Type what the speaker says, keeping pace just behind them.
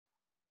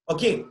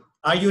Okay,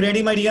 are you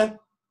ready, my dear?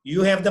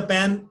 You have the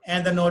pen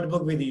and the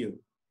notebook with you.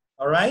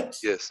 All right?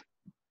 Yes.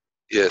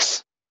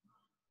 Yes.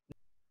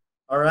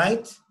 All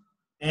right.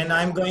 And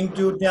I'm going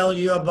to tell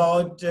you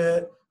about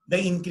the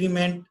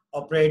increment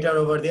operator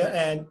over there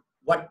and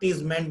what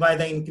is meant by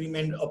the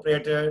increment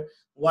operator,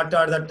 what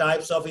are the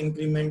types of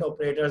increment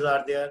operators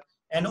are there.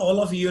 And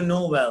all of you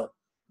know well,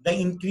 the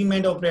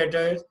increment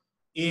operator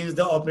is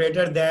the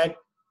operator that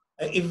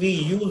if we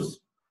use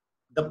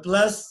the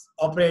plus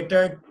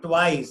operator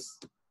twice,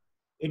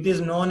 it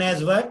is known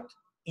as what?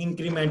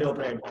 Increment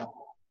operator.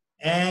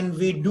 And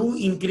we do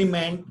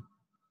increment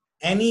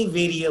any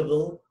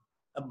variable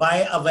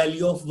by a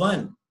value of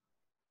 1.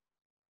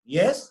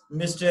 Yes,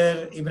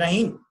 Mr.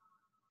 Ibrahim?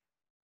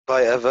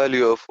 By a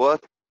value of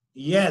what?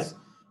 Yes.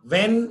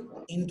 When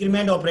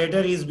increment operator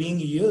is being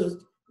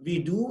used, we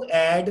do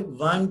add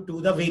 1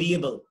 to the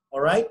variable. All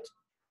right?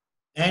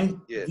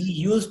 And we Yes.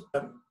 use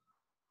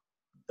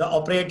the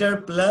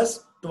operator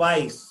plus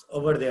twice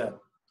over there.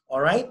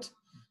 All right?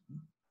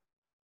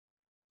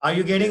 Are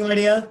you getting Yes.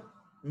 idea,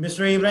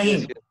 Mr. Yes. Ibrahim?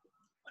 Yes.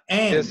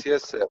 And Yes.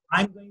 Yes, sir.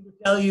 I'm going to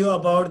tell you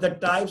about the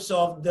types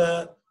of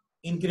the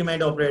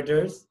increment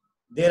operators.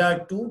 There are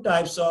 2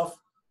 types of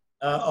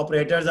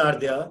operators are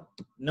there.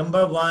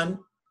 Number 1,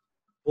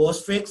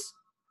 postfix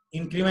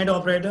increment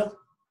operator.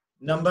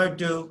 Number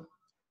 2,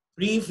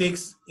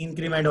 prefix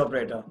increment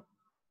operator.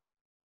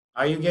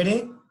 Are you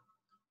getting?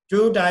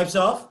 2 types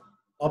of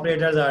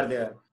operators are there.